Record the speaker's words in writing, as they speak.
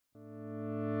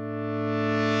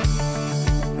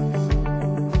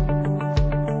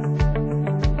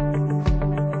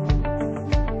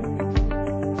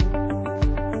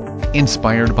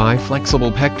Inspired by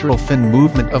flexible pectoral fin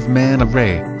movement of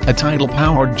Manta-Ray, a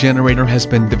tidal-powered generator has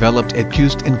been developed at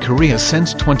KIOST in Korea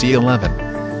since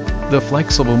 2011. The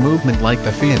flexible movement like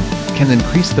the fin can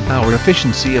increase the power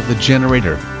efficiency of the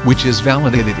generator, which is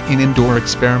validated in indoor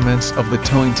experiments of the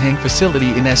towing tank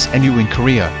facility in SNU in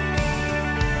Korea.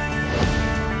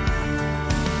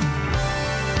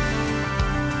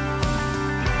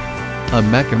 A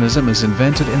mechanism is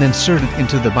invented and inserted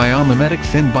into the biomimetic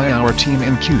fin by our team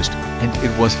in KIOST, and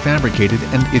it was fabricated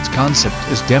and its concept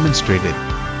is demonstrated.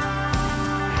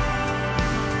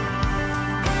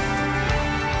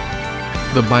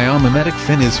 The biomimetic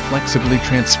fin is flexibly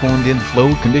transformed in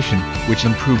flow condition, which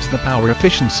improves the power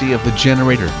efficiency of the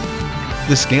generator.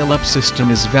 The scale-up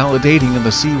system is validating in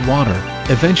the seawater.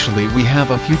 Eventually we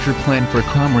have a future plan for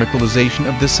commercialization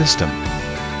of the system.